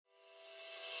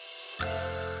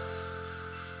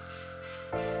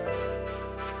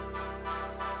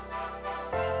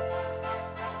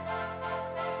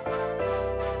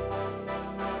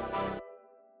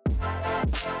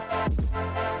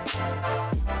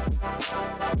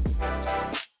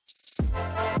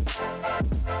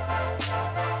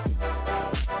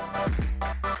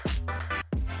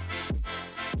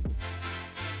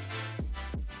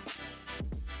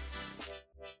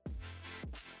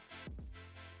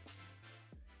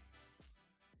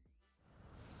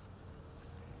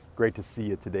Great to see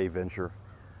you today, Venture.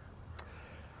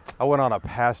 I went on a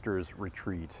pastor's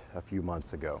retreat a few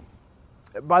months ago.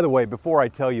 By the way, before I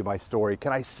tell you my story,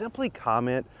 can I simply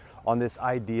comment on this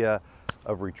idea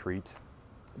of retreat?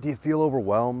 Do you feel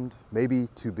overwhelmed, maybe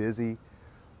too busy?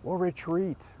 Well,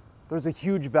 retreat. There's a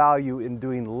huge value in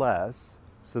doing less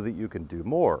so that you can do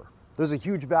more. There's a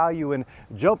huge value in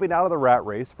jumping out of the rat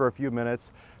race for a few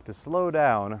minutes to slow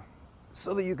down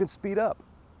so that you can speed up.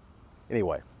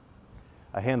 Anyway,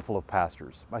 a handful of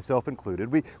pastors, myself included,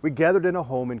 we gathered in a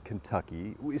home in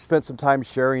Kentucky. We spent some time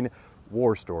sharing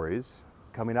war stories.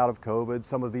 Coming out of COVID,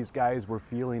 some of these guys were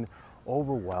feeling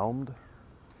overwhelmed.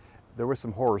 There were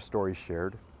some horror stories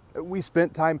shared. We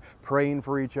spent time praying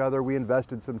for each other. We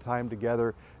invested some time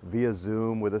together via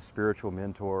Zoom with a spiritual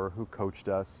mentor who coached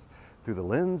us through the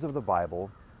lens of the Bible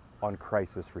on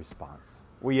crisis response.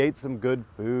 We ate some good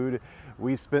food.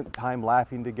 We spent time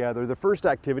laughing together. The first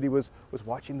activity was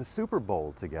watching the Super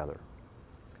Bowl together.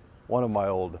 One of my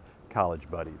old college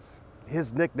buddies,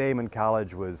 his nickname in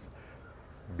college was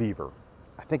Beaver.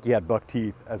 I think he had buck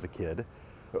teeth as a kid.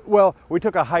 Well, we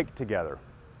took a hike together.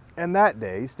 And that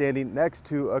day, standing next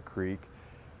to a creek,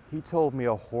 he told me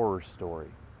a horror story.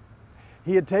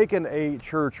 He had taken a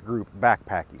church group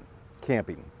backpacking,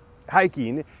 camping,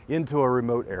 hiking into a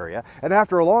remote area. And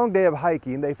after a long day of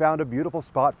hiking, they found a beautiful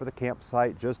spot for the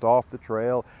campsite just off the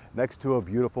trail next to a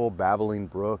beautiful babbling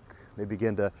brook. They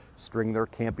began to string their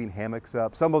camping hammocks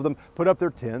up. Some of them put up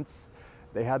their tents.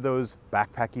 They had those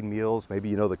backpacking meals, maybe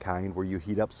you know the kind where you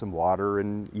heat up some water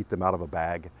and eat them out of a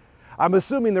bag. I'm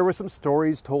assuming there were some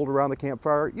stories told around the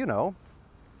campfire, you know,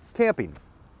 camping.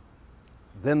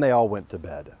 Then they all went to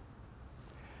bed.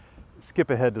 Skip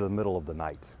ahead to the middle of the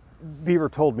night. Beaver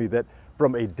told me that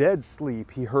from a dead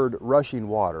sleep, he heard rushing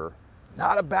water,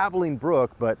 not a babbling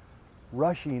brook, but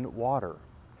rushing water.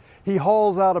 He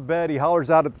hauls out of bed, he hollers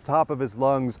out at the top of his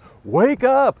lungs, "Wake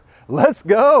up, let's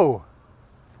go."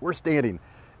 We're standing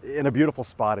in a beautiful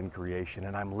spot in creation,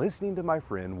 and I'm listening to my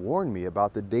friend warn me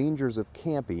about the dangers of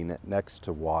camping next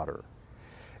to water.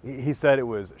 He said it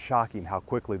was shocking how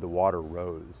quickly the water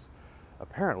rose.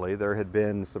 Apparently, there had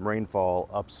been some rainfall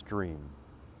upstream.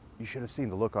 You should have seen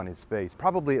the look on his face,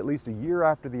 probably at least a year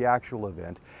after the actual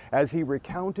event, as he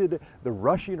recounted the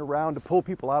rushing around to pull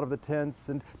people out of the tents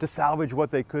and to salvage what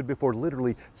they could before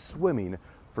literally swimming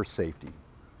for safety.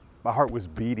 My heart was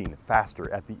beating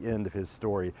faster at the end of his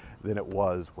story than it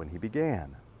was when he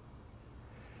began.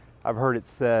 I've heard it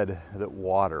said that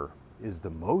water is the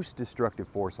most destructive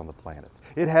force on the planet.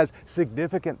 It has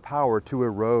significant power to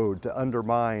erode, to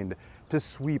undermine, to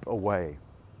sweep away.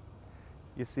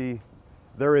 You see,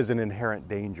 there is an inherent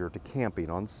danger to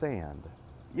camping on sand.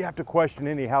 You have to question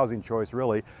any housing choice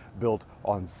really built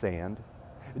on sand.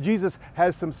 Jesus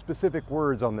has some specific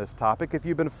words on this topic. If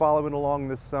you've been following along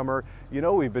this summer, you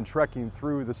know we've been trekking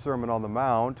through the Sermon on the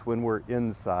Mount when we're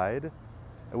inside.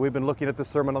 And we've been looking at the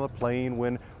Sermon on the Plain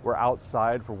when we're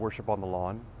outside for worship on the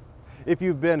lawn. If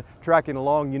you've been tracking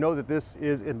along, you know that this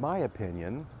is, in my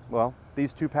opinion, well,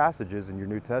 these two passages in your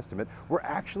New Testament were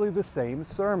actually the same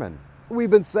sermon.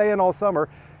 We've been saying all summer,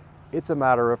 it's a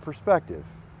matter of perspective.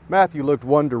 Matthew looked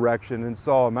one direction and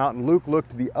saw a mountain. Luke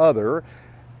looked the other,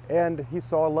 and he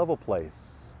saw a level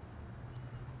place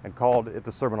and called it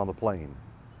the Sermon on the Plain.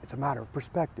 It's a matter of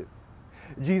perspective.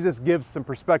 Jesus gives some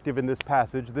perspective in this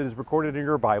passage that is recorded in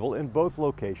your Bible in both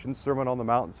locations, Sermon on the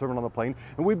Mount and Sermon on the Plain.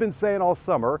 And we've been saying all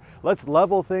summer, let's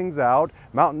level things out,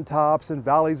 mountaintops and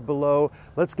valleys below.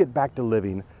 Let's get back to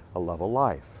living a level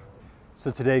life.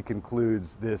 So today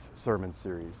concludes this sermon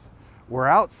series. We're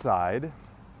outside.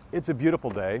 It's a beautiful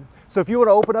day. So if you want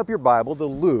to open up your Bible to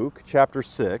Luke chapter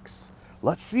 6,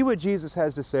 let's see what Jesus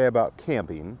has to say about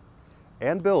camping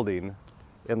and building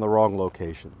in the wrong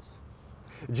locations.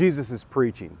 Jesus is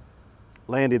preaching,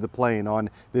 landing the plane on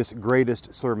this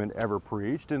greatest sermon ever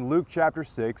preached in Luke chapter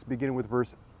 6, beginning with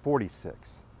verse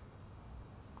 46.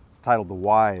 It's titled The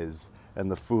Wise and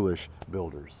the Foolish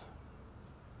Builders.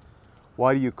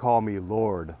 Why do you call me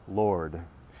Lord, Lord,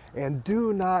 and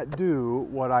do not do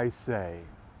what I say?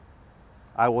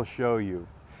 I will show you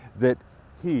that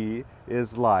he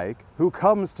is like who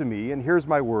comes to me and hears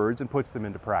my words and puts them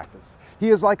into practice. He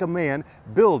is like a man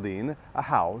building a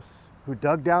house who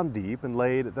dug down deep and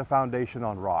laid the foundation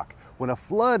on rock. When a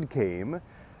flood came,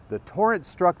 the torrent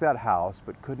struck that house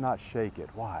but could not shake it.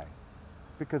 Why?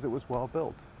 Because it was well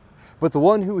built. But the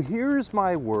one who hears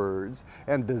my words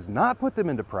and does not put them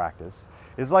into practice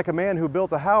is like a man who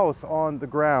built a house on the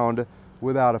ground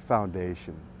without a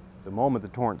foundation. The moment the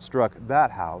torrent struck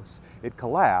that house, it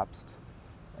collapsed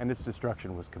and its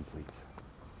destruction was complete.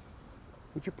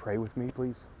 Would you pray with me,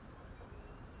 please?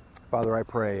 Father, I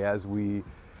pray as we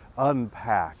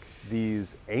unpack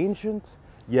these ancient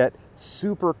yet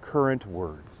super current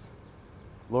words,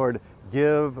 Lord,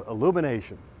 give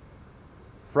illumination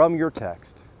from your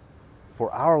text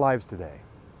for our lives today.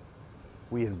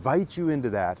 We invite you into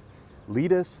that.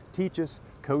 Lead us, teach us,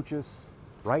 coach us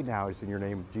right now. It's in your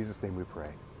name, Jesus' name we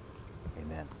pray.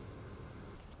 Amen.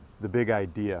 The big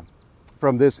idea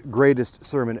from this greatest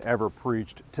sermon ever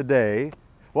preached today,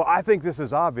 well, I think this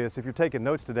is obvious. If you're taking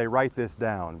notes today, write this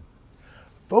down.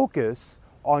 Focus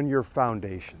on your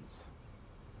foundations.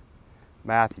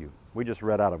 Matthew, we just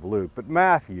read out of Luke, but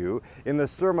Matthew, in the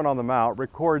Sermon on the Mount,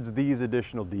 records these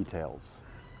additional details.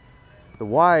 The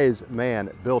wise man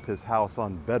built his house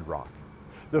on bedrock.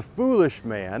 The foolish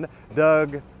man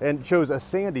dug and chose a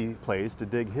sandy place to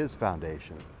dig his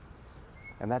foundation.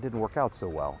 And that didn't work out so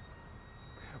well.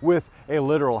 With a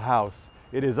literal house,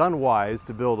 it is unwise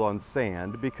to build on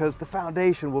sand because the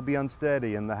foundation will be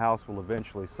unsteady and the house will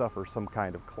eventually suffer some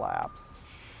kind of collapse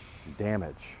and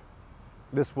damage.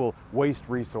 This will waste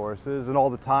resources, and all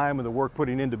the time and the work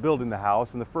putting into building the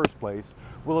house in the first place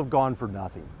will have gone for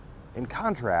nothing. In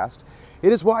contrast,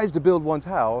 it is wise to build one's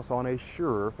house on a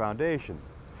surer foundation.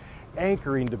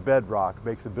 Anchoring to bedrock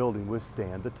makes a building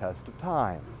withstand the test of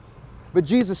time. But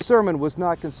Jesus' sermon was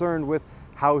not concerned with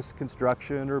house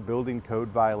construction or building code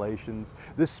violations.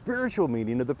 The spiritual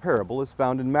meaning of the parable is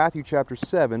found in Matthew chapter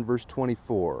 7, verse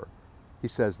 24. He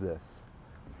says this,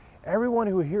 "Everyone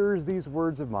who hears these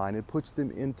words of mine and puts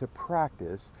them into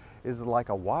practice is like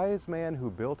a wise man who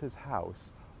built his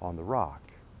house on the rock."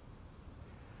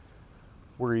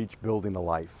 We're each building a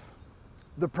life.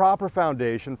 The proper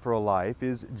foundation for a life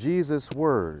is Jesus'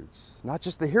 words, not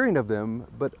just the hearing of them,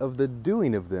 but of the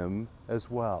doing of them as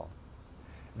well.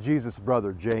 Jesus'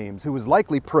 brother James, who was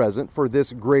likely present for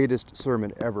this greatest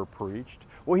sermon ever preached,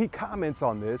 well, he comments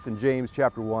on this in James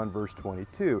chapter 1, verse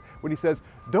 22, when he says,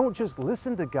 "Don't just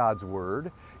listen to God's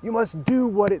word, you must do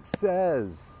what it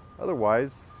says.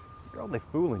 Otherwise, you're only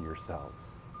fooling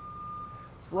yourselves."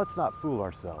 So let's not fool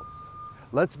ourselves.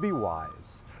 Let's be wise.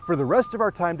 For the rest of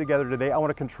our time together today, I want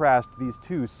to contrast these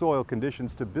two soil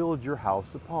conditions to build your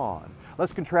house upon.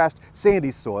 Let's contrast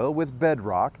sandy soil with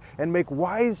bedrock and make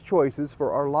wise choices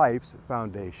for our life's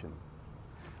foundation.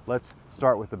 Let's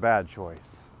start with the bad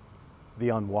choice, the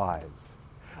unwise.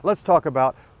 Let's talk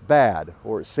about bad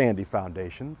or sandy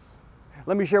foundations.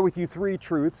 Let me share with you 3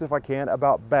 truths, if I can,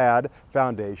 about bad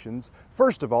foundations.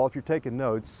 First of all, if you're taking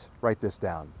notes, write this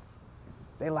down.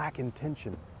 They lack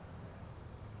intention.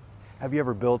 Have you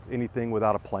ever built anything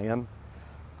without a plan?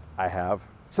 I have.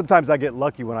 Sometimes I get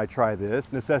lucky when I try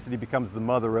this. Necessity becomes the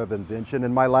mother of invention,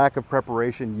 and my lack of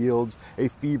preparation yields a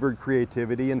fevered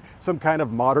creativity, and some kind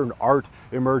of modern art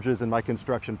emerges in my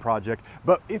construction project.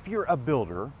 But if you're a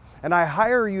builder, and I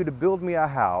hire you to build me a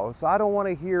house, I don't want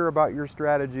to hear about your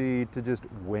strategy to just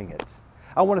wing it.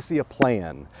 I want to see a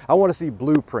plan. I want to see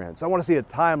blueprints. I want to see a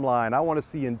timeline. I want to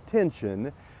see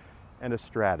intention and a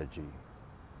strategy.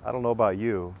 I don't know about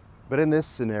you, but in this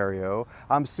scenario,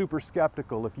 I'm super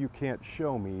skeptical if you can't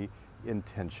show me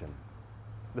intention.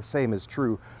 The same is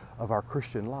true of our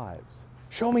Christian lives.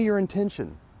 Show me your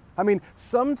intention. I mean,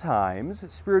 sometimes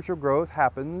spiritual growth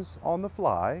happens on the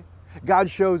fly. God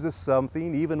shows us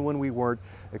something even when we weren't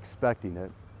expecting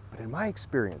it. But in my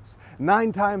experience,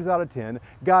 9 times out of 10,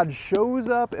 God shows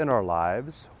up in our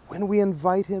lives when we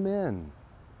invite Him in.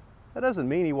 That doesn't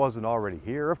mean He wasn't already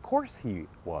here. Of course He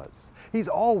was. He's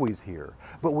always here.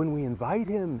 But when we invite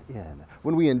Him in,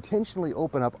 when we intentionally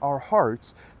open up our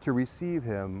hearts to receive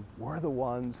Him, we're the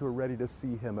ones who are ready to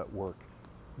see Him at work.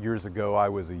 Years ago, I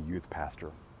was a youth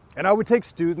pastor, and I would take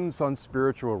students on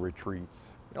spiritual retreats,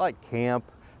 like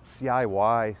camp,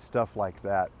 CIY, stuff like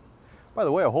that. By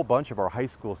the way, a whole bunch of our high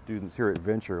school students here at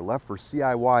Venture left for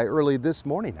CIY early this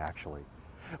morning, actually.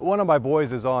 One of my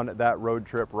boys is on that road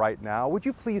trip right now. Would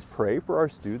you please pray for our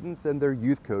students and their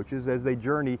youth coaches as they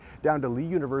journey down to Lee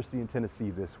University in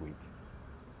Tennessee this week?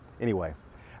 Anyway,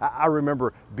 I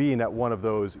remember being at one of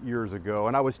those years ago,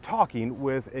 and I was talking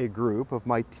with a group of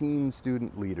my teen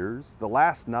student leaders the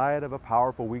last night of a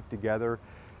powerful week together.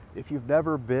 If you've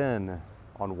never been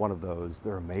on one of those,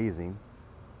 they're amazing.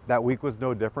 That week was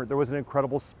no different. There was an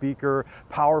incredible speaker,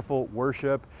 powerful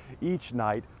worship each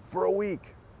night for a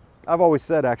week. I've always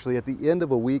said, actually, at the end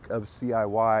of a week of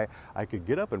CIY, I could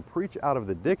get up and preach out of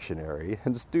the dictionary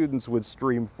and students would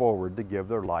stream forward to give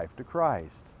their life to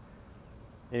Christ.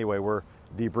 Anyway, we're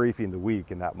debriefing the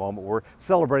week in that moment. We're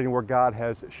celebrating where God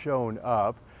has shown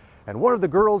up. And one of the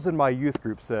girls in my youth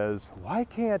group says, why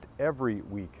can't every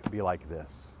week be like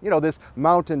this? You know, this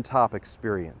mountaintop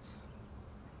experience.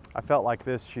 I felt like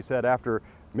this, she said, after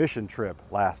mission trip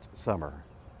last summer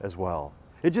as well.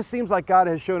 It just seems like God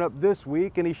has shown up this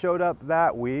week and he showed up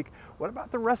that week. What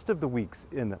about the rest of the weeks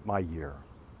in my year?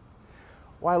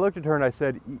 Well, I looked at her and I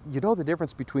said, you know the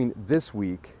difference between this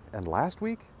week and last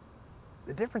week?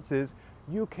 The difference is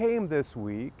you came this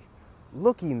week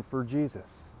looking for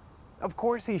Jesus. Of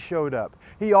course he showed up.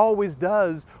 He always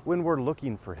does when we're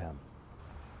looking for him.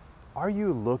 Are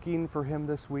you looking for him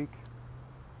this week?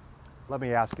 Let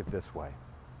me ask it this way.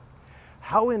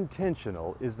 How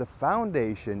intentional is the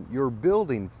foundation you're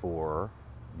building for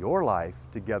your life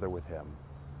together with him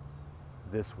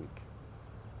this week?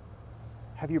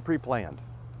 Have you pre-planned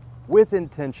with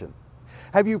intention?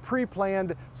 Have you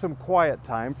pre-planned some quiet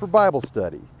time for Bible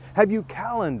study? Have you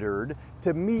calendared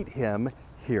to meet him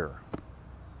here?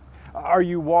 Are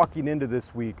you walking into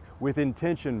this week with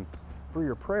intention for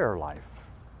your prayer life?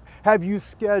 Have you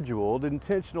scheduled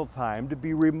intentional time to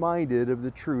be reminded of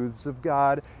the truths of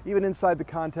God, even inside the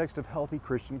context of healthy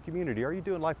Christian community? Are you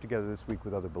doing life together this week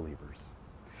with other believers?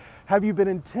 Have you been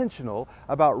intentional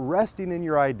about resting in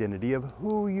your identity of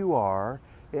who you are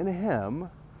in him?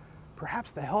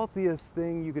 Perhaps the healthiest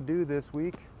thing you could do this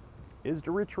week is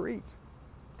to retreat,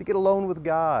 to get alone with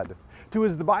God, to,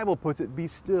 as the Bible puts it, be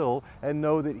still and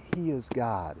know that he is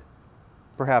God.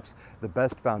 Perhaps the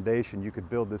best foundation you could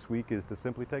build this week is to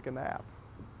simply take a nap,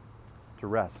 to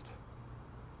rest.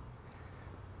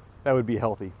 That would be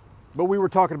healthy. But we were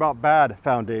talking about bad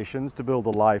foundations to build a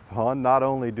life on. Not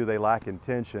only do they lack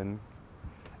intention,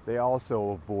 they also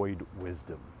avoid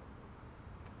wisdom.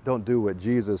 Don't do what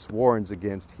Jesus warns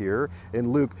against here.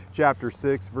 In Luke chapter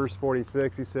 6, verse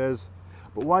 46, he says,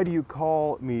 "But why do you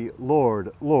call me Lord,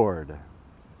 Lord?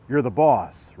 You're the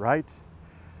boss, right?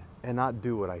 And not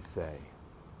do what I say."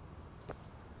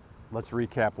 Let's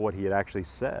recap what he had actually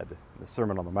said in the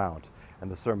Sermon on the Mount and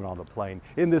the Sermon on the Plain.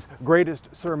 In this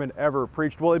greatest sermon ever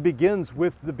preached, well, it begins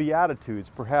with the Beatitudes,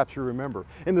 perhaps you remember.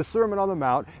 In the Sermon on the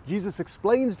Mount, Jesus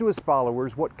explains to his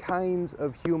followers what kinds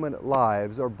of human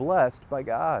lives are blessed by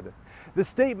God. The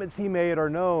statements he made are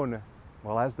known,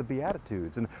 well, as the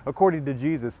Beatitudes. And according to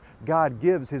Jesus, God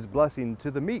gives his blessing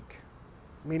to the meek,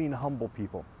 meaning humble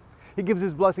people. He gives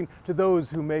his blessing to those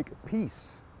who make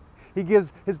peace. He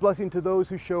gives his blessing to those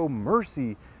who show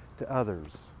mercy to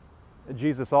others.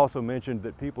 Jesus also mentioned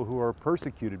that people who are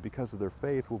persecuted because of their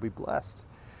faith will be blessed,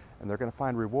 and they're going to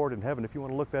find reward in heaven. If you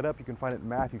want to look that up, you can find it in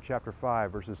Matthew chapter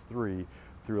 5, verses 3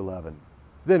 through 11.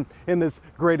 Then, in this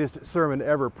greatest sermon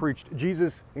ever preached,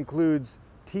 Jesus includes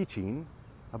teaching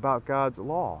about God's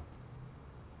law.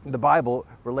 The Bible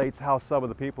relates how some of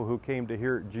the people who came to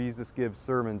hear Jesus give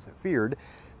sermons feared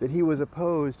that he was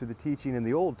opposed to the teaching in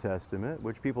the Old Testament,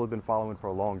 which people had been following for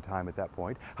a long time at that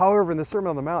point. However, in the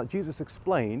Sermon on the Mount, Jesus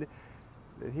explained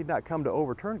that he'd not come to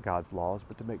overturn God's laws,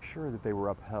 but to make sure that they were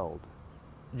upheld.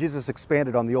 Jesus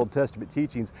expanded on the Old Testament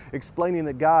teachings, explaining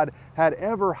that God had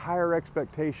ever higher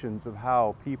expectations of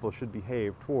how people should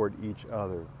behave toward each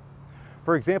other.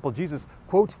 For example, Jesus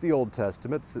quotes the Old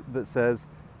Testament that says,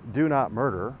 "Do not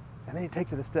murder," and then he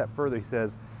takes it a step further. He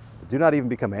says, "Do not even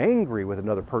become angry with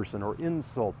another person or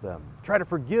insult them. Try to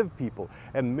forgive people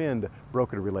and mend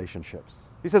broken relationships."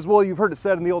 He says, well, you've heard it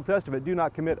said in the Old Testament, "Do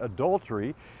not commit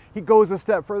adultery." He goes a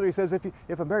step further. He says,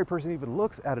 if a married person even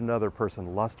looks at another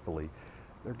person lustfully,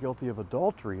 they're guilty of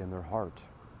adultery in their heart.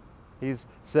 He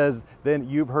says, then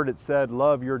you've heard it said,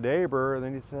 "Love your neighbor." And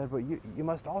then he said, but you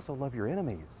must also love your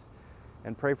enemies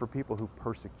and pray for people who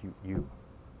persecute you.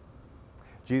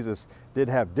 Jesus did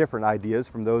have different ideas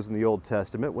from those in the Old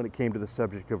Testament when it came to the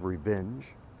subject of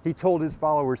revenge. He told his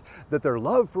followers that their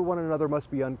love for one another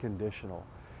must be unconditional,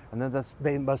 and that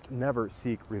they must never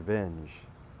seek revenge,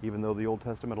 even though the Old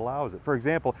Testament allows it. For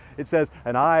example, it says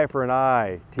an eye for an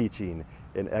eye teaching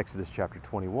in Exodus chapter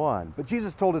 21. But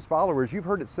Jesus told his followers, you've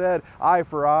heard it said, eye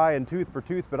for eye and tooth for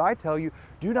tooth, but I tell you,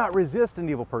 do not resist an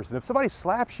evil person. If somebody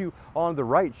slaps you on the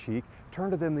right cheek, turn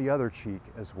to them the other cheek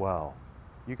as well.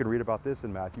 You can read about this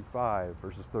in Matthew 5,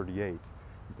 verses 38 and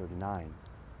 39.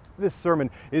 This sermon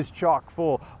is chock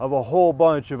full of a whole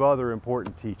bunch of other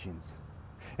important teachings.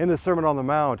 In the Sermon on the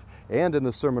Mount and in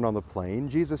the Sermon on the Plain,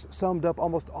 Jesus summed up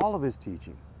almost all of his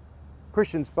teaching.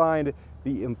 Christians find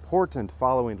the important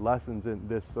following lessons in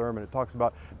this sermon. It talks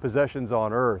about possessions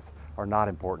on earth are not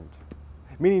important.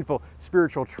 Meaningful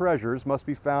spiritual treasures must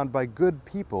be found by good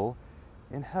people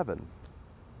in heaven.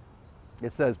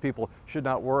 It says people should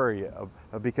not worry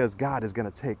because God is going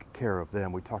to take care of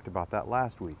them. We talked about that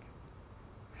last week.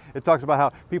 It talks about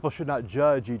how people should not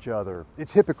judge each other.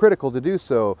 It's hypocritical to do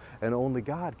so, and only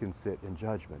God can sit in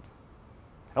judgment.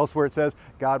 Elsewhere it says,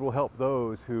 God will help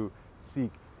those who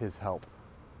seek his help.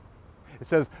 It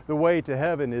says, the way to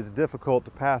heaven is difficult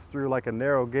to pass through like a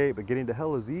narrow gate, but getting to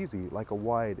hell is easy like a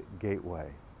wide gateway.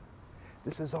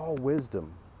 This is all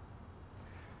wisdom.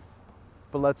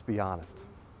 But let's be honest.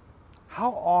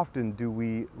 How often do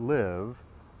we live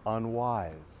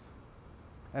unwise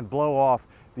and blow off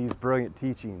these brilliant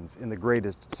teachings in the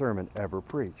greatest sermon ever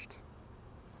preached?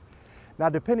 Now,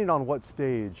 depending on what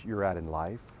stage you're at in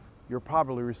life, you'll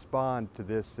probably respond to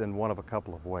this in one of a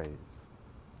couple of ways.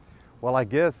 Well, I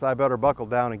guess I better buckle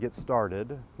down and get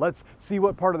started. Let's see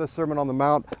what part of the Sermon on the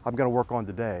Mount I'm going to work on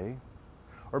today.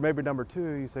 Or maybe number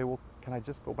two, you say, well, can I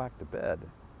just go back to bed?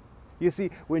 You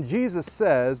see, when Jesus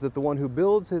says that the one who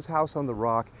builds his house on the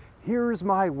rock hears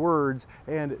my words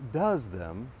and does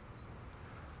them,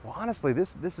 well, honestly,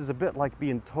 this is a bit like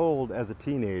being told as a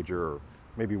teenager, or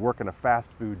maybe working a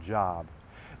fast food job,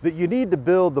 that you need to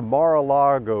build the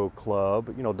Mar-a-Lago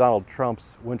Club, Donald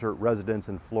Trump's winter residence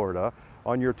in Florida,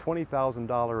 on your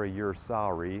 $20,000 a year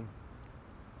salary.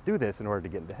 Do this in order to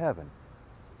get into heaven.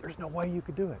 There's no way you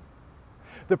could do it.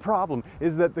 The problem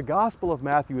is that the Gospel of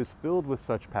Matthew is filled with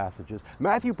such passages.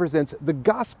 Matthew presents the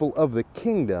gospel of the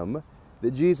kingdom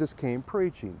that Jesus came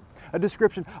preaching, a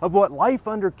description of what life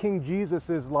under King Jesus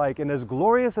is like, and as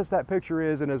glorious as that picture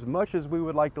is, and as much as we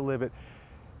would like to live it,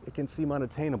 it can seem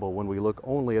unattainable when we look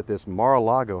only at this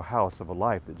Mar-a-Lago house of a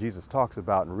life that Jesus talks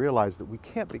about and realize that we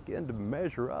can't begin to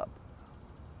measure up.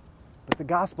 But the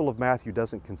Gospel of Matthew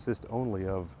doesn't consist only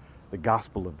of the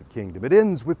gospel of the kingdom. It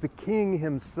ends with the King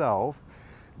himself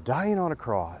dying on a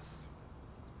cross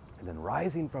and then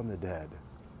rising from the dead.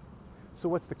 So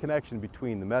what's the connection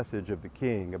between the message of the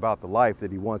King about the life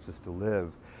that he wants us to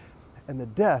live and the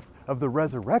death of the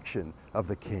resurrection of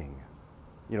the King?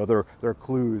 There are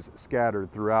clues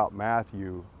scattered throughout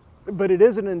Matthew, but it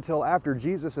isn't until after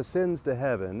Jesus ascends to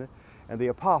heaven and the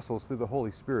apostles, through the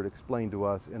Holy Spirit, explain to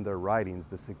us in their writings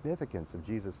the significance of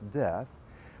Jesus' death,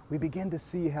 we begin to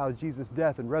see how Jesus'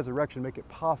 death and resurrection make it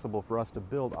possible for us to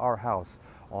build our house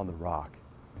on the rock.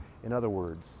 In other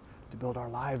words, to build our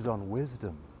lives on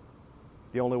wisdom.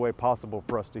 The only way possible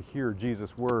for us to hear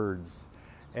Jesus' words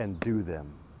and do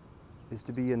them is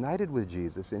to be united with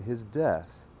Jesus in his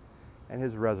death and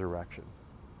his resurrection.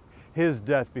 His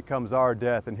death becomes our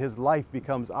death, and his life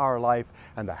becomes our life,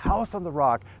 and the house on the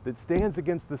rock that stands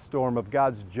against the storm of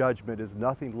God's judgment is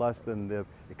nothing less than the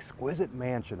exquisite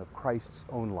mansion of Christ's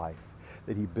own life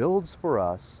that he builds for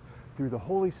us through the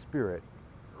Holy Spirit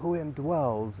who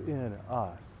indwells in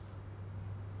us.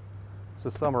 So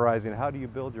summarizing, how do you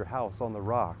build your house on the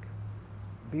rock?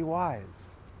 Be wise.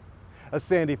 A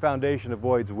sandy foundation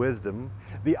avoids wisdom.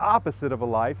 The opposite of a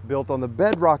life built on the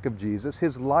bedrock of Jesus,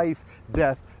 his life,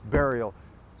 death, burial,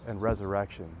 and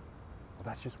resurrection. Well,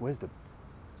 that's just wisdom.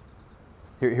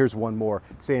 Here's one more.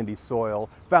 Sandy soil,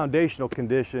 foundational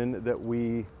condition that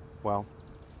we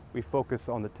focus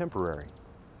on the temporary.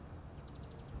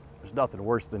 There's nothing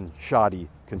worse than shoddy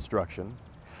construction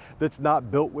that's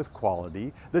not built with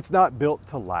quality, that's not built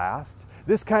to last.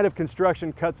 This kind of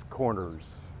construction cuts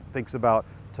corners, thinks about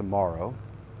tomorrow,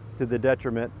 to the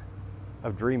detriment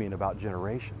of dreaming about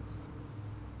generations.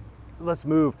 Let's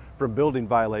move from building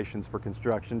violations for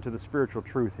construction to the spiritual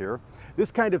truth here.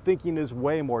 This kind of thinking is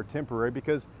way more temporary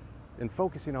because in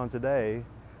focusing on today,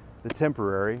 the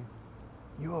temporary,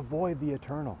 you avoid the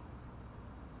eternal.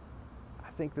 I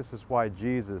think this is why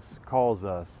Jesus calls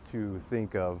us to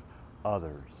think of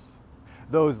others,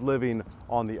 those living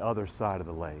on the other side of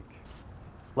the lake.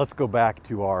 Let's go back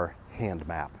to our hand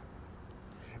map.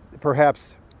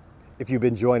 Perhaps if you've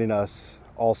been joining us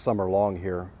all summer long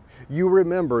here, you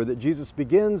remember that Jesus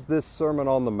begins this Sermon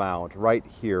on the Mount right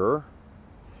here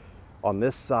on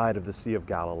this side of the Sea of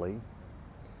Galilee.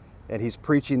 And he's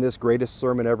preaching this greatest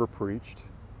sermon ever preached.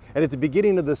 And at the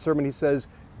beginning of the sermon, he says,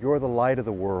 "You're the light of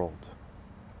the world.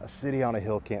 A city on a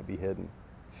hill can't be hidden.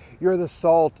 You're the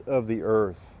salt of the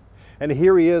earth." And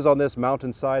here he is on this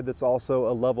mountainside that's also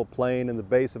a level plain, and the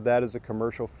base of that is a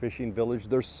commercial fishing village.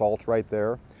 There's salt right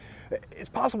there. It's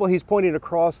possible he's pointing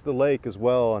across the lake as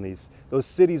well, and those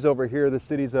cities over here, the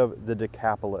cities of the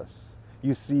Decapolis.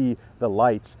 You see the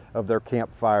lights of their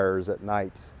campfires at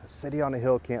night. A city on a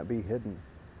hill can't be hidden.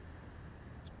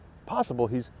 It's possible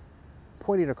he's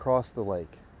pointing across the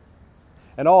lake.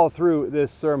 And all through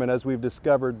this sermon, as we've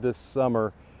discovered this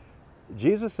summer,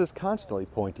 Jesus is constantly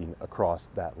pointing across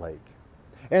that lake.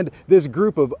 And this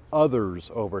group of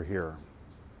others over here,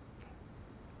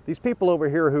 these people over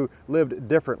here who lived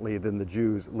differently than the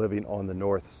Jews living on the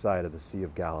north side of the Sea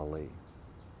of Galilee.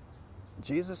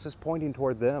 Jesus is pointing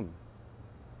toward them.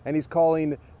 And he's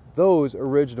calling those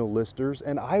original listeners,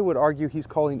 and I would argue he's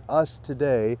calling us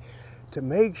today to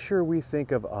make sure we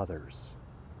think of others.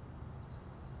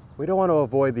 We don't want to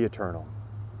avoid the eternal,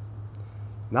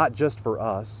 not just for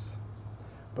us,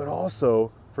 but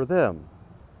also for them.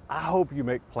 I hope you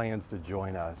make plans to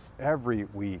join us every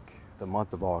week, the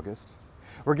month of August.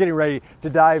 We're getting ready to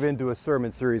dive into a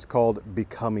sermon series called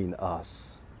Becoming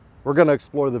Us. We're going to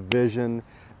explore the vision,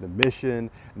 the mission,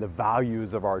 and the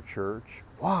values of our church.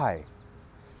 Why?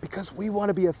 Because we want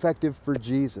to be effective for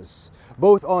Jesus,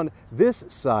 both on this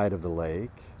side of the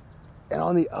lake and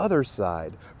on the other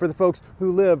side, for the folks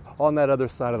who live on that other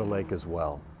side of the lake as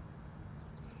well.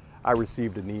 I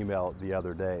received an email the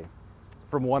other day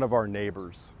from one of our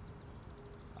neighbors.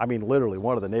 I mean, literally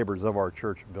one of the neighbors of our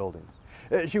church building.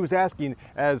 She was asking,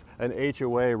 as an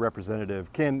HOA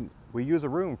representative, can we use a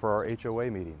room for our HOA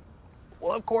meeting?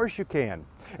 Well, of course you can.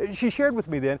 She shared with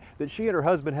me then that she and her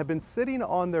husband have been sitting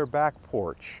on their back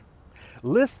porch,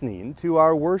 listening to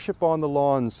our Worship on the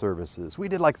Lawn services. We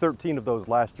did like 13 of those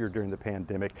last year during the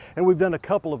pandemic, and we've done a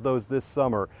couple of those this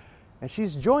summer. And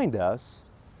she's joined us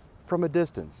from a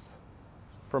distance,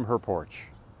 from her porch.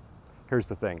 Here's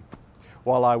the thing.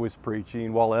 While I was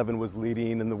preaching, while Evan was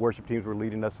leading and the worship teams were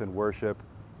leading us in worship,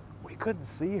 we couldn't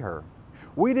see her.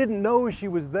 We didn't know she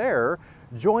was there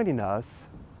joining us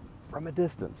from a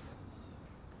distance.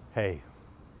 Hey,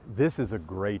 this is a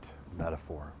great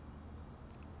metaphor.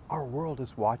 Our world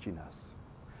is watching us.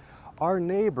 Our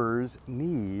neighbors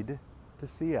need to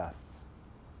see us,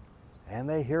 and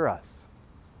they hear us.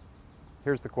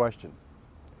 Here's the question.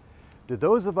 Do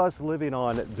those of us living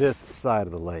on this side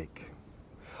of the lake,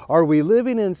 are we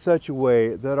living in such a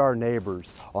way that our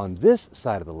neighbors on this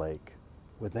side of the lake,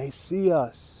 when they see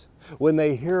us, when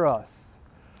they hear us,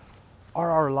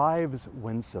 are our lives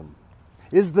winsome?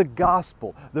 Is the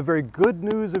gospel, the very good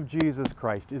news of Jesus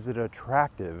Christ, is it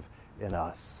attractive in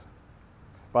us?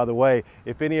 By the way,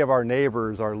 if any of our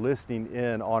neighbors are listening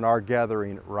in on our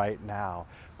gathering right now,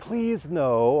 please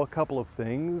know a couple of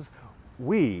things.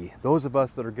 We, those of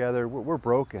us that are gathered, we're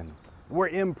broken. We're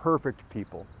imperfect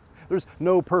people. There's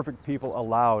no perfect people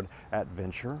allowed at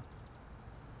Venture.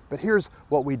 But here's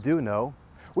what we do know.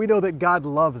 We know that God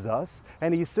loves us,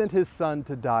 and He sent His Son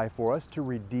to die for us, to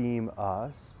redeem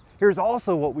us. Here's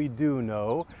also what we do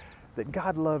know, that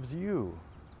God loves you.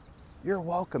 You're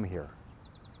welcome here.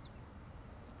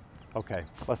 Okay,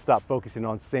 let's stop focusing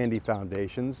on sandy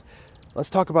foundations. Let's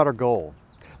talk about our goal.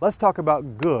 Let's talk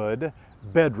about good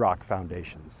bedrock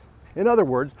foundations. In other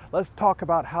words, let's talk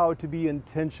about how to be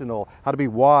intentional, how to be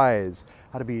wise,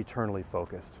 how to be eternally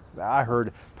focused. I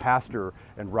heard pastor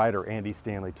and writer Andy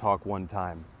Stanley talk one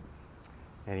time,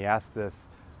 and he asked this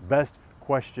best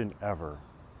question ever.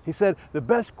 He said, the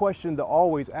best question to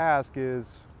always ask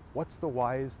is, what's the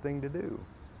wise thing to do?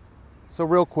 So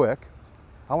real quick,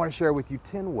 I want to share with you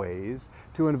 10 ways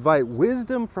to invite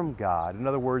wisdom from God. In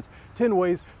other words, 10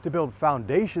 ways to build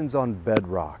foundations on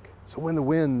bedrock. So when the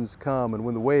winds come and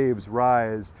when the waves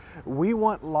rise, we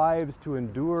want lives to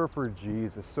endure for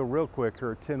Jesus. So real quick, here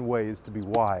are 10 ways to be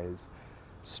wise,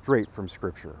 straight from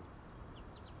Scripture.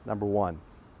 Number 1,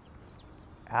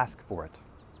 ask for it.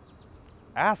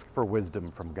 Ask for wisdom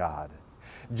from God.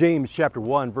 James chapter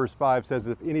 1 verse 5 says,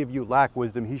 if any of you lack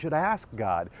wisdom, he should ask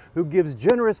God, who gives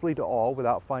generously to all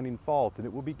without finding fault, and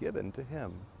it will be given to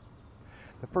him.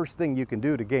 The first thing you can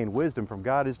do to gain wisdom from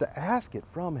God is to ask it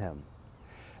from Him.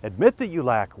 Admit that you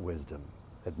lack wisdom.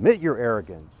 Admit your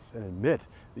arrogance, and admit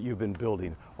that you've been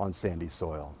building on sandy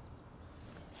soil.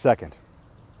 Second,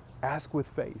 ask with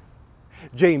faith.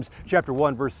 James chapter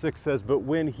 1 verse 6 says, but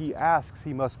when he asks,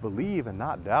 he must believe and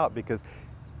not doubt, because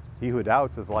he who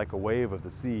doubts is like a wave of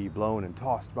the sea, blown and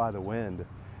tossed by the wind.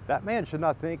 That man should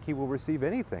not think he will receive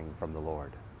anything from the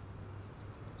Lord.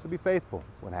 So be faithful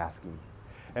when asking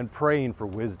and praying for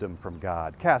wisdom from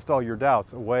God. Cast all your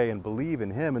doubts away and believe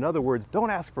in Him. In other words, don't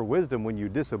ask for wisdom when you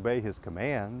disobey His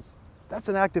commands. That's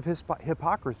an act of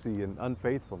hypocrisy and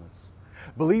unfaithfulness.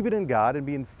 Believing in God and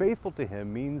being faithful to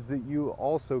Him means that you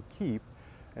also keep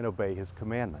and obey His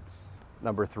commandments.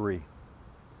 Number 3,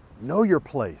 know your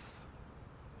place.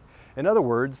 In other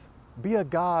words, be a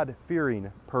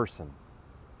God-fearing person.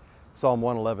 Psalm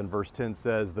 111 verse 10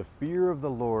 says, the fear of the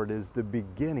Lord is the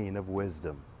beginning of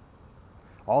wisdom.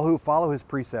 All who follow His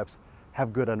precepts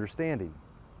have good understanding.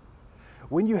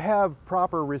 When you have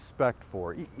proper respect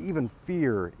for, even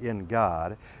fear in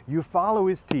God, you follow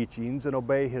His teachings and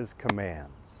obey His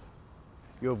commands.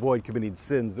 You avoid committing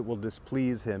sins that will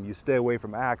displease Him. You stay away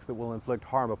from acts that will inflict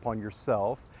harm upon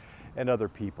yourself and other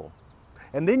people.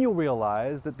 And then you'll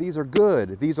realize that these are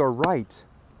good, these are right,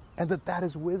 and that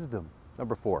is wisdom.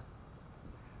 Number 4,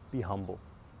 Be humble.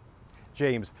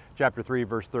 James chapter 3,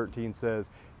 verse 13 says,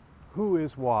 "Who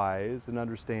is wise and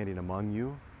understanding among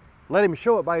you? Let him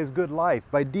show it by his good life,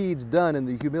 by deeds done in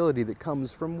the humility that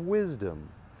comes from wisdom.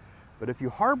 But if you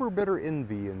harbor bitter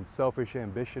envy and selfish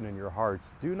ambition in your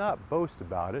hearts, do not boast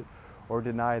about it or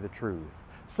deny the truth.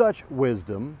 Such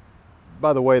wisdom,"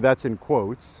 by the way, that's in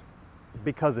quotes,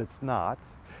 because it's not,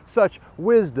 "such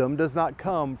wisdom does not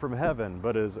come from heaven,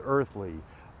 but is earthly,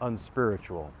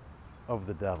 unspiritual, of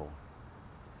the devil."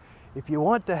 If you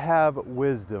want to have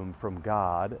wisdom from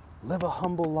God, live a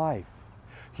humble life.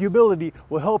 Humility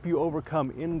will help you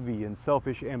overcome envy and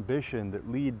selfish ambition that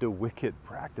lead to wicked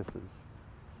practices.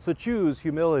 So choose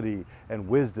humility and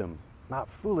wisdom, not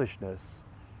foolishness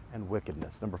and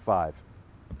wickedness. Number 5,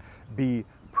 be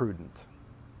prudent.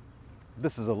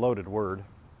 This is a loaded word.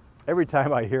 Every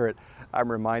time I hear it,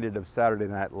 I'm reminded of Saturday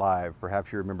Night Live.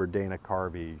 Perhaps you remember Dana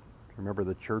Carvey. Remember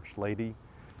the church lady?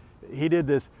 He did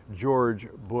this George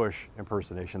Bush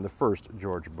impersonation, the first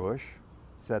George Bush.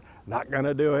 Said, "Not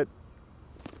gonna do it.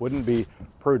 Wouldn't be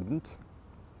prudent."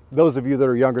 Those of you that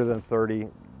are younger than 30,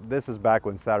 this is back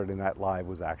when Saturday Night Live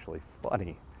was actually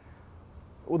funny.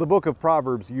 Well, the book of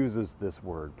Proverbs uses this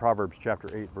word. Proverbs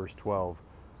chapter 8, verse 12.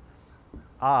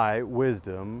 "I,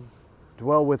 wisdom,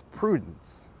 dwell with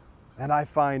prudence, and I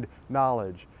find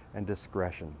knowledge and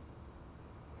discretion."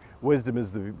 Wisdom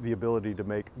is the ability to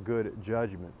make good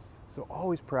judgments. So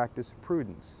always practice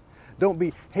prudence. Don't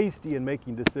be hasty in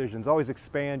making decisions. Always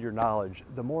expand your knowledge.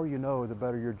 The more you know, the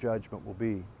better your judgment will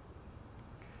be.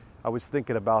 I was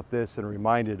thinking about this and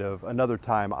reminded of another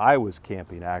time I was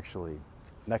camping, actually,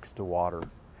 next to water.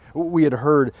 We had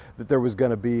heard that there was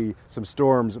going to be some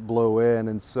storms blow in,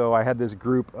 and so I had this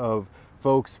group of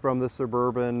folks from the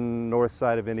suburban north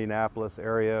side of Indianapolis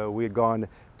area. We had gone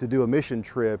to do a mission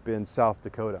trip in South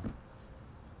Dakota.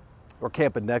 We're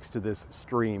camping next to this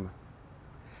stream.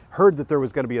 Heard that there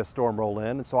was going to be a storm roll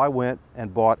in, and so I went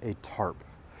and bought a tarp,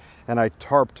 and I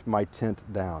tarped my tent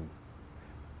down.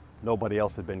 Nobody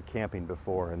else had been camping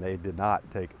before, and they did not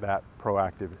take that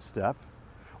proactive step.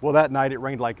 Well, that night it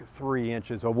rained like 3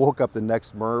 inches. I woke up the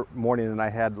next morning and I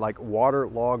had like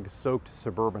waterlogged, soaked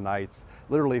suburbanites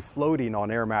literally floating on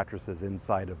air mattresses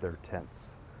inside of their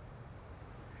tents.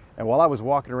 And while I was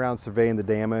walking around surveying the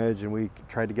damage, and we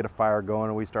tried to get a fire going,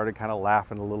 and we started kind of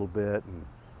laughing a little bit, and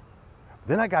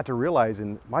then I got to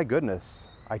realizing, my goodness,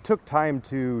 I took time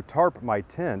to tarp my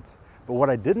tent, but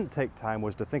what I didn't take time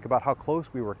was to think about how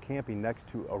close we were camping next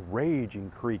to a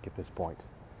raging creek at this point.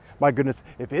 My goodness,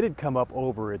 if it had come up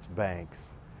over its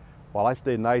banks, while I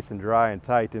stayed nice and dry and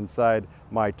tight inside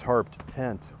my tarped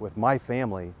tent with my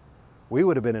family, we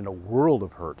would have been in a world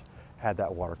of hurt had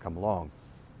that water come along.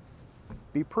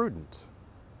 Be prudent.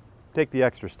 Take the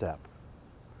extra step.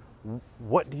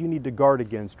 What do you need to guard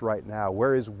against right now?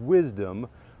 Where is wisdom,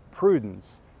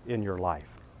 prudence in your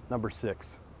life? Number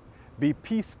 6, be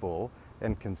peaceful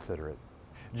and considerate.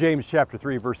 James chapter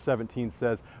 3, verse 17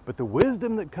 says, "But the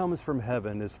wisdom that comes from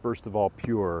heaven is first of all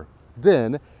pure,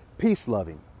 then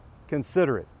peace-loving,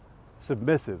 considerate,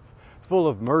 submissive, full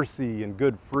of mercy and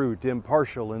good fruit,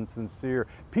 impartial and sincere.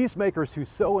 Peacemakers who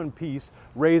sow in peace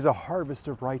raise a harvest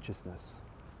of righteousness."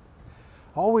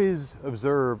 Always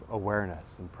observe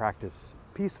awareness and practice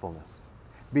peacefulness.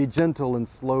 Be gentle and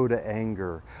slow to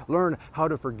anger. Learn how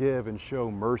to forgive and show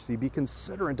mercy. Be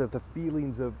considerate of the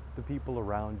feelings of the people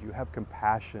around you. Have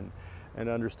compassion and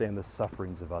understand the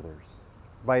sufferings of others.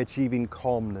 By achieving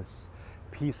calmness,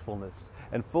 peacefulness,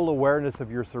 and full awareness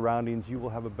of your surroundings, you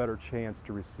will have a better chance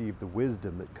to receive the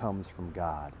wisdom that comes from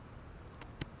God.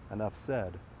 Enough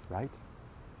said, right?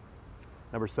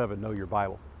 Number 7, know your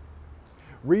Bible.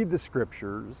 Read the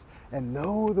scriptures and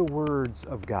know the words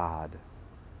of God.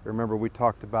 Remember, we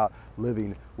talked about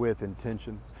living with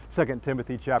intention. 2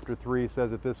 Timothy chapter 3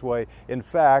 says it this way, "In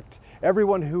fact,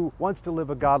 everyone who wants to live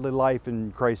a godly life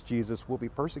in Christ Jesus will be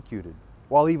persecuted,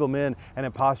 while evil men and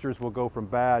impostors will go from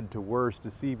bad to worse,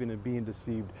 deceiving and being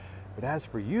deceived. But as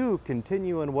for you,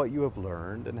 continue in what you have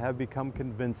learned and have become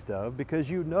convinced of, because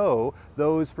you know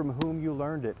those from whom you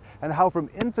learned it, and how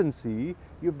from infancy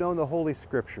you've known the Holy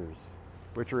Scriptures,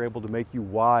 which are able to make you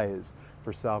wise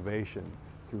for salvation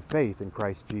through faith in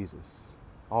Christ Jesus.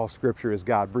 All Scripture is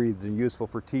God-breathed and useful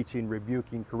for teaching,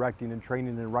 rebuking, correcting, and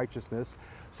training in righteousness,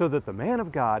 so that the man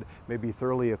of God may be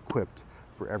thoroughly equipped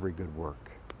for every good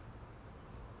work."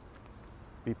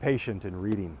 Be patient in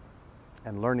reading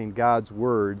and learning God's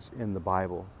words in the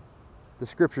Bible. The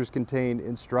Scriptures contain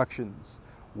instructions,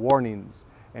 warnings,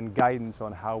 and guidance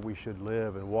on how we should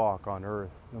live and walk on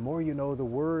earth. The more you know the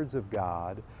words of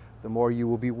God, the more you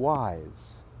will be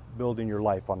wise, building your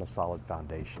life on a solid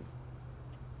foundation.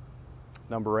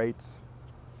 Number 8,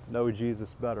 know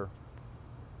Jesus better.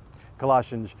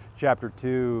 Colossians chapter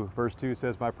 2, verse 2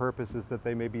 says, "My purpose is that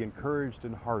they may be encouraged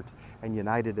in heart and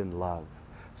united in love,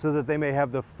 so that they may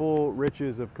have the full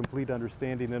riches of complete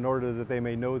understanding, in order that they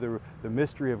may know the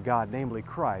mystery of God, namely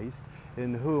Christ,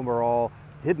 in whom are all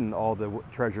hidden all the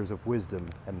treasures of wisdom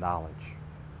and knowledge."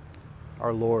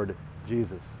 Our Lord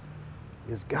Jesus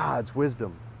is God's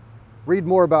wisdom. Read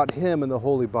more about Him in the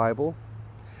Holy Bible.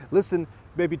 Listen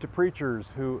maybe to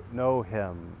preachers who know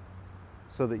Him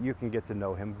so that you can get to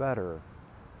know Him better.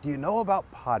 Do you know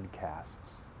about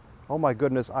podcasts? Oh my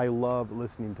goodness, I love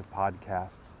listening to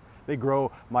podcasts. They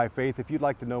grow my faith. If you'd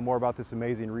like to know more about this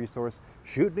amazing resource,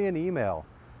 shoot me an email.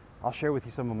 I'll share with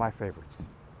you some of my favorites.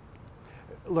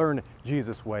 Learn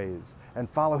Jesus' ways and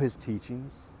follow His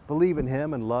teachings. Believe in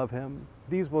Him and love Him.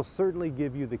 These will certainly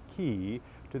give you the key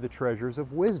to the treasures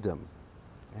of wisdom,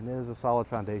 and it is a solid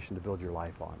foundation to build your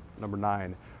life on. Number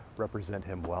 9, represent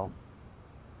Him well.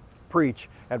 Preach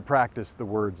and practice the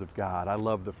words of God. I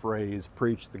love the phrase,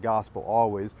 preach the gospel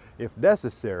always. If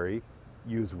necessary,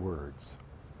 use words.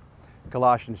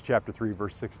 Colossians chapter 3,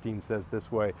 verse 16 says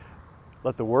this way,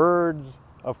 "Let the words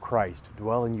of Christ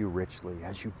dwell in you richly,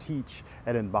 as you teach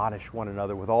and admonish one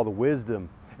another with all the wisdom,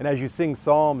 and as you sing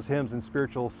psalms, hymns, and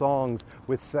spiritual songs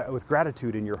with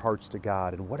gratitude in your hearts to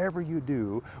God. And whatever you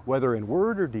do, whether in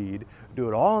word or deed, do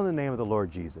it all in the name of the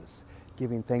Lord Jesus,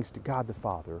 giving thanks to God the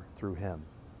Father through Him."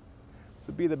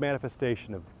 So be the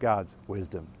manifestation of God's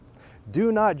wisdom.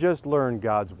 Do not just learn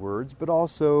God's words, but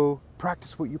also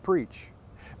practice what you preach.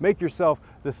 Make yourself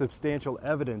the substantial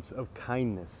evidence of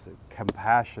kindness,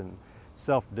 compassion,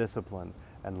 self-discipline,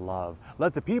 and love.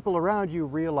 Let the people around you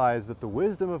realize that the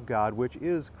wisdom of God, which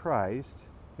is Christ,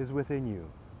 is within you,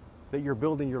 that you're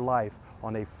building your life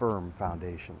on a firm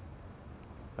foundation.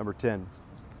 Number 10,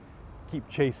 keep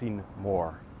chasing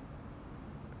more.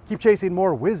 Keep chasing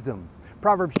more wisdom.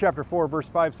 Proverbs chapter 4, verse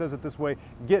 5 says it this way,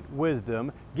 "Get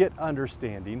wisdom, get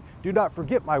understanding. Do not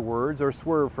forget my words or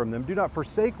swerve from them. Do not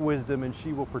forsake wisdom, and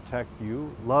she will protect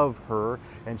you. Love her,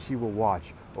 and she will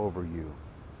watch over you."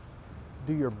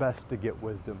 Do your best to get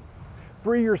wisdom.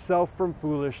 Free yourself from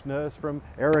foolishness, from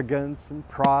arrogance and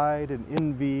pride and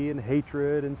envy and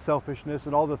hatred and selfishness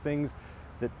and all the things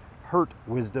that hurt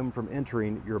wisdom from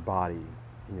entering your body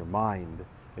and your mind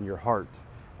and your heart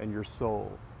and your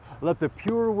soul. Let the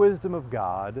pure wisdom of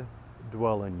God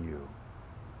dwell in you.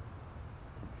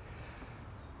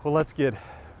 Well, let's get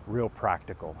real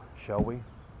practical, shall we?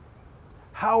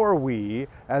 How are we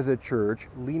as a church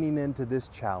leaning into this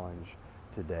challenge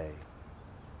today?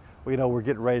 Well, we're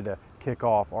getting ready to kick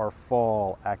off our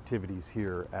fall activities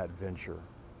here at Venture.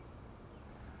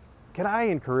 Can I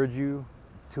encourage you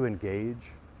to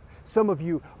engage? Some of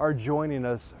you are joining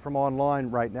us from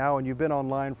online right now, and you've been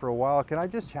online for a while. Can I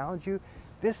just challenge you?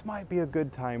 This might be a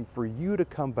good time for you to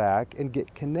come back and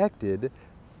get connected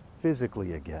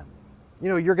physically again.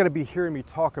 You're going to be hearing me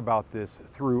talk about this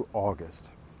through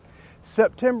August.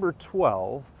 September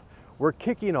 12th, we're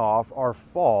kicking off our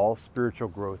fall spiritual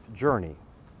growth journey.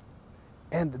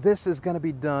 And this is going to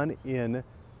be done in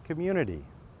community.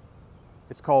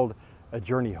 It's called a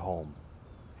journey home.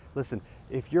 Listen,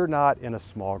 if you're not in a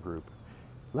small group,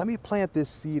 let me plant this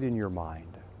seed in your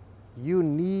mind. You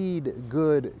need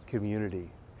good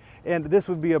community. And this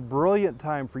would be a brilliant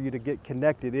time for you to get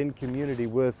connected in community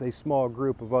with a small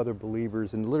group of other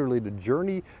believers and literally to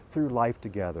journey through life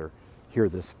together here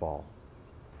this fall.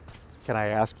 Can I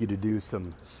ask you to do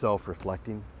some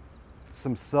self-reflecting,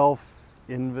 some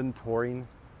self-inventorying?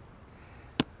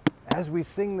 As we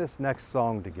sing this next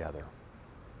song together,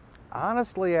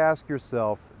 honestly ask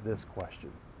yourself this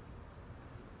question.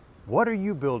 What are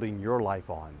you building your life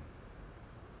on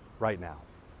right now?